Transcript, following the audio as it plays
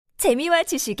재미와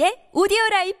지식의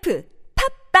오디오라이프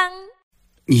팝빵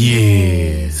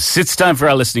Yes, it's time for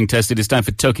our listening test. It is time for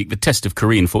Tokic, the test of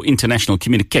Korean for international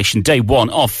communication. Day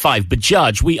 1 of 5. But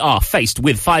Judge, we are faced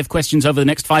with 5 questions over the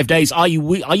next 5 days. Are you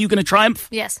going to triumph?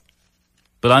 Yes.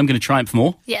 But I'm going to triumph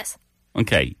more? Yes.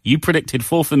 Okay, you predicted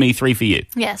 4 for me, 3 for you.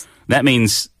 Yes. That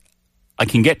means I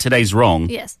can get today's wrong,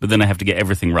 Yes. but then I have to get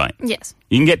everything right. Yes.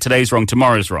 You can get today's wrong,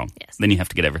 tomorrow's wrong. Yes. Then you have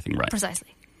to get everything right. Precisely.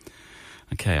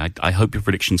 Okay, I hope your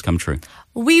predictions come true.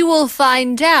 We will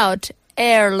find out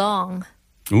ere long.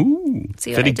 Ooh,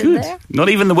 See what very I did good. there? Not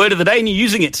even the word of the day and you're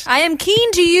using it. I am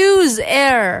keen to use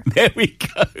ere. There we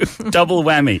go. Double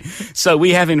whammy. So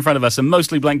we have in front of us a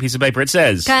mostly blank piece of paper. It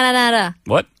says... Canada.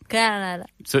 What? Canada.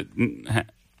 So,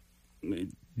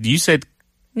 you said...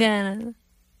 Canada.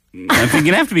 I think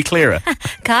you have to be clearer.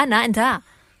 Canada.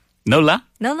 No la?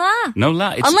 No la. No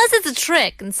la. Unless it's a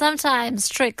trick, and sometimes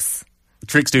tricks.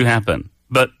 Tricks do happen.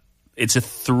 But it's a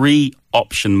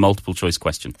 3-option multiple choice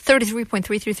question.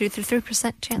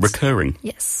 33.3333% chance. Recurring.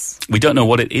 Yes. We don't know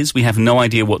what it is. We have no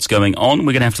idea what's going on.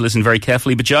 We're going to have to listen very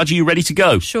carefully. But Judge, are you ready to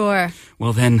go? Sure.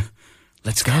 Well then,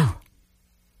 let's go.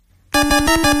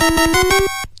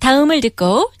 다음을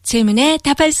듣고 질문에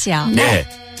답하시오. 네.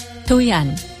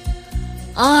 도연.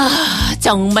 아,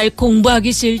 정말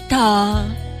공부하기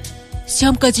싫다.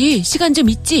 시험까지 시간 좀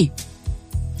있지?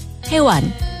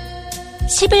 혜원.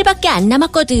 10일밖에 안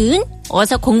남았거든.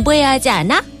 어서 공부해야 하지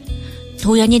않아?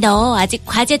 도연이 너 아직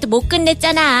과제도 못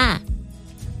끝냈잖아.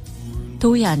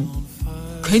 도연.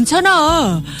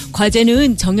 괜찮아.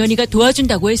 과제는 정연이가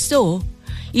도와준다고 했어.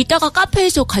 이따가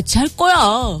카페에서 같이 할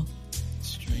거야.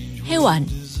 혜원.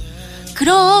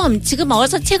 그럼 지금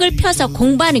어서 책을 펴서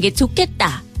공부하는 게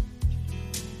좋겠다.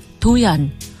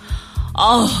 도연.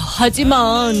 아,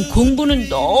 하지만 공부는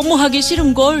너무 하기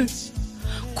싫은걸.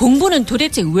 공부는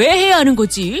도대체 왜 해야 하는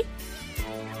거지?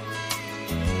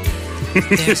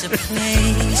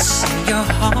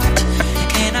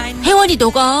 혜원이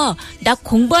너가 나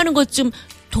공부하는 것 좀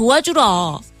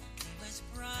도와주라.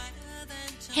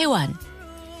 혜원.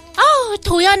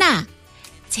 도연아.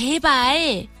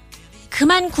 제발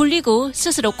그만 굴리고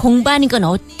스스로 공부하는 건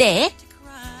어때?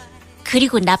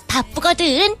 그리고 나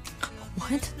바쁘거든.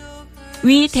 What?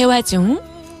 위 대화 중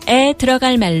에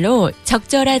들어갈 말로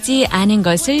적절하지 않은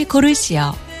것을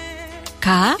고르시오.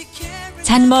 가,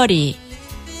 잔머리.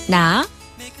 나,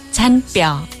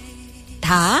 잔뼈.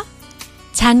 다,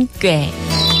 잔꾀.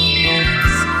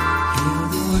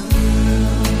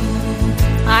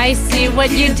 I see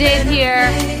what you did here.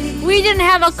 We didn't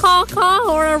have a caw-caw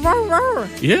or a rur-rur.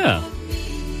 Yeah.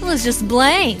 It was just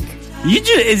blank.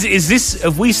 Is this,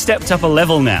 have we stepped up a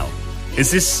level now?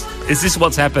 Is this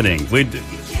what's happening?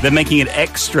 They're making it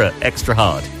extra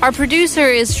hard. Our producer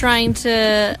is trying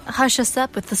to hush us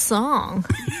up with the song.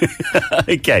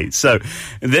 Okay, so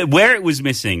where it was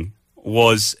missing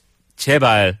was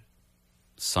제발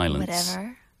silence.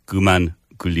 Whatever. 그만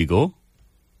굴리고.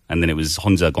 And then it was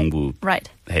혼자 공부해 Right.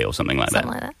 or something like Something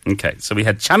that. like that. Okay, so we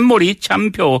had 잔머리,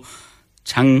 잔표,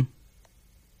 장...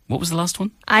 What was the last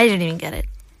one? I didn't even get it.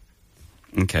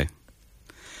 Okay.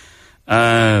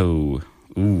 Oh.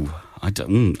 Ooh. I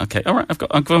don't... okay, all right. I've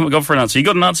gone for an answer. You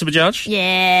got an answer, Bajaj?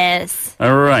 Yes.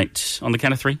 All right. On the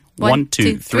count of 3. 1,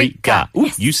 2, 3, ga. Ooh,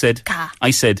 Yes. you said. Ga.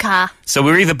 I said. Ga. So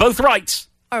we're either both right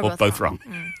Or both wrong.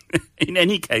 Mm. In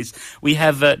any case, we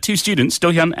have 2 students,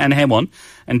 Do-hyun and Haewon,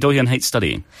 and Do-hyun hates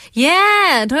studying.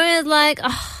 Yeah. Torian's like,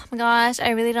 oh my gosh, I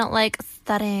really don't like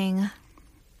studying.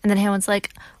 And then Haewon's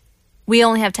like, we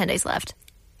only have 10 days left.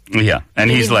 Yeah, and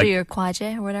You he's need to like, do your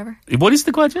kwaje or whatever. what is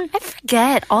the kwaje? I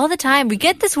forget all the time. We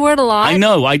get this word a lot. I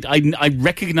know, I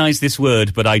recognize this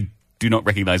word, but I do not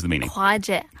recognize the meaning.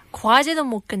 과제. 과제도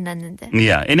못 끝났는데.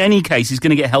 Yeah, in any case, he's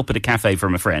going to get help at a cafe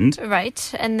from a friend. Right.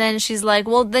 And then she's like,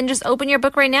 well, then just open your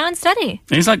book right now and study.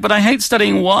 And he's like, but I hate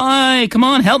studying. Why? Come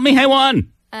on, help me, Haewon.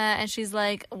 And she's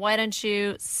like, why don't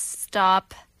you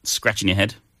stop? Scratching your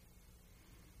head.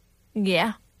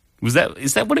 Yeah. Is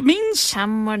that what it means?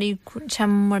 잔머리,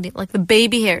 like the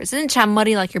baby hairs. Isn't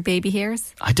잔머리 like your baby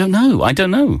hairs? I don't know. I don't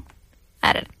know.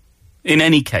 In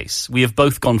any case, we have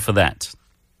both gone for that.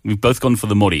 We've both gone for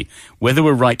the mori. Whether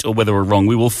we're right or whether we're wrong,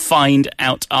 we will find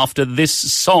out after this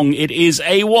song. It is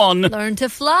A1. Learn to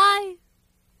fly.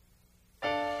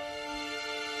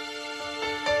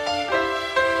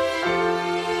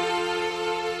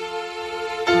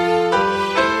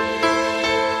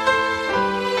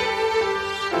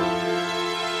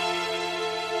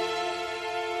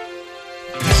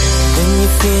 When you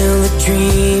feel the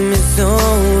dream is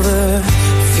over,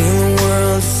 feel the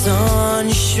world is on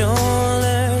your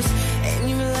shoulders, and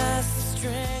you lost the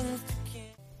strength to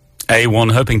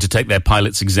A1 hoping to take their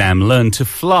pilot's exam, learn to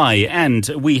fly, and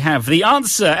we have the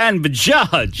answer. And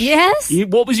Bajaj. Yes?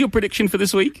 What was your prediction for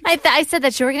this week? I said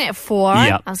that you were going to get 4.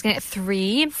 Yeah. I was going to get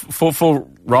 3. Four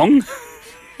wrong?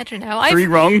 I don't know. 3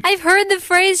 wrong? I've heard the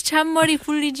phrase 잔머리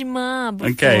굴리지 마 before.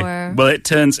 Okay. Well, it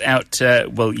turns out,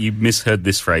 you misheard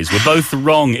this phrase. We're both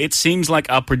wrong. It seems like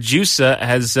our producer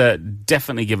has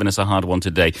definitely given us a hard one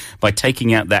today by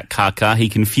taking out that kaka. He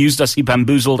confused us. He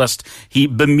bamboozled us. He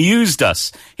bemused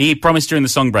us. He promised during the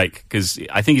song break, because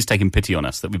I think he's taking pity on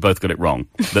us that we both got it wrong,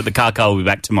 that the kaka will be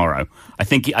back tomorrow. I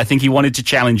think he wanted to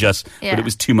challenge us, but it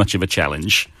was too much of a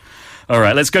challenge. All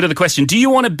right, let's go to the question. Do you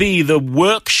want to be the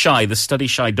work-shy, the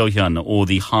study-shy Do-hyun, or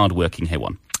the hard-working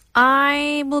Haewon?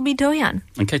 I will be Do-hyun.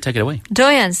 Okay, take it away.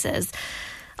 Do-hyun says,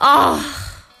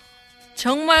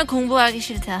 정말 공부하기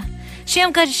싫다.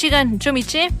 시험까지 시간 좀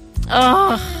있지?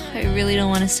 I really don't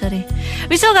want to study.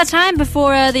 We still got time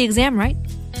before the exam, right?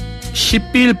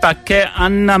 10일밖에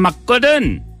안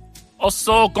남았거든.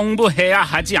 어서 공부해야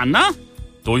하지 않나?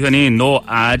 도현이 너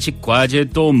아직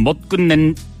과제도 못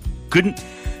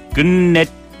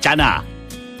끝냈잖아.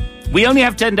 We only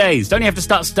have 10 days. Don't you have to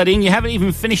start studying? You haven't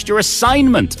even finished your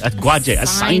assignment. 과제,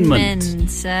 assignment.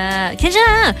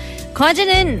 괜찮아.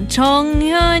 과제는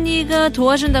정현이가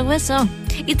도와준다고 했어.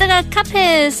 이따가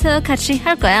카페에서 같이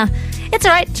할 거야. It's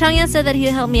alright. 정현 said that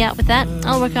he'll help me out with that.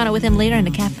 I'll work on it with him later in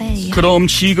the cafe. 그럼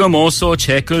지금 어서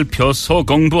책을 펴서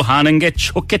공부하는 게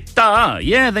좋겠다.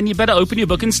 Yeah, then you better open your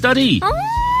book and study.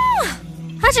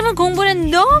 하지만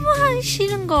공부는 너무 하기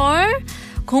싫은걸.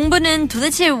 공부는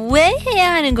도대체 왜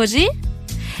해야 하는 거지?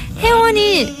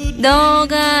 혜원이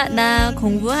너가 나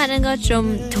공부하는 거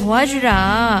좀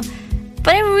도와주라.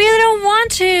 But I really don't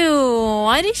want to.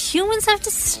 Why do humans have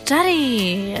to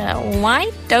study?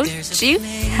 Why don't you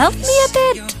help me a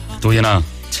bit? 도현아,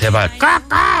 제발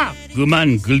까까!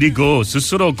 그만 글리고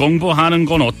스스로 공부하는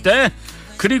건 어때?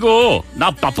 그리고 나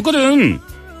바쁘거든.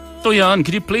 도현,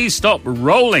 could you please stop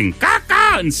rolling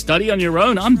까까 and study on your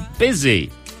own? I'm busy.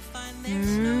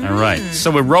 All right, so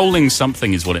we're rolling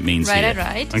something is what it means here.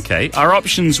 Right. Okay, our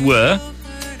options were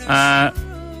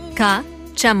가,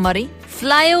 잔머리,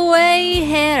 fly away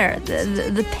hair,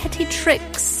 the petty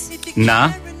tricks.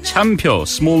 나, 참표,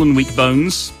 small and weak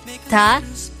bones. 다,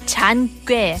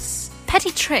 잔꾀,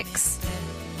 petty tricks.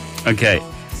 Okay,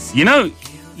 you know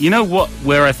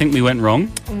where I think we went wrong?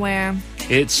 Where?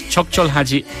 It's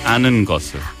적절하지 않은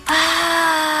것을.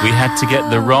 We had to get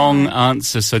the wrong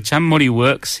answer. So 잔머리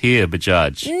works here,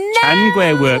 Bajaj. No!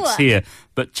 잔괴 works here,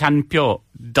 but 잔표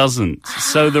doesn't.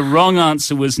 So the wrong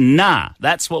answer was na.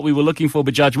 That's what we were looking for,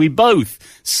 Bajaj. We both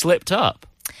slipped up.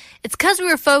 It's because we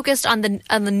were focused on the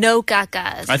no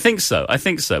kakas. I think so.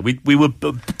 We were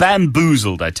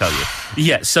bamboozled, I tell you.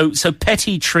 Yeah, so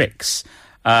petty tricks.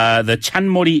 The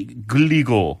잔머리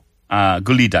굴리고.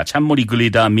 굴리다, 잔머리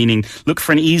굴리다, meaning look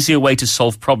for an easier way to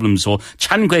solve problems, or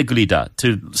잔괴 굴리다,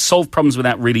 to solve problems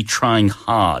without really trying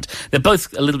hard. They're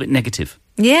both a little bit negative.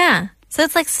 Yeah. So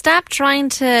it's like stop trying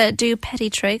to do petty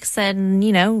tricks and,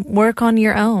 work on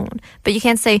your own. But you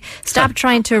can't say stop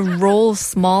trying to roll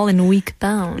small and weak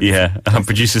bones. Yeah, our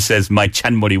producer says my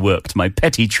잔머리 worked, my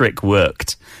petty trick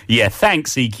worked. Yeah,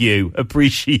 thanks EQ,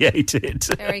 appreciate it.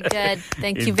 Very good.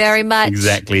 Thank you very much.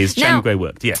 Exactly, his 잔괴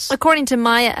worked, yes. According to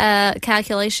my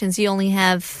calculations, you only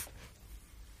have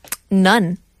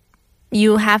none.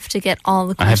 You have to get all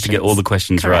the questions. I have to get all the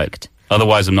questions correct. right.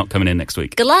 Otherwise, I'm not coming in next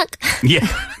week. Good luck. Yeah.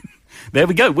 There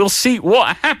we go. We'll see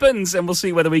what happens, and we'll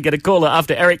see whether we get a caller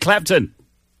after Eric Clapton.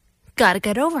 Gotta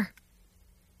get over.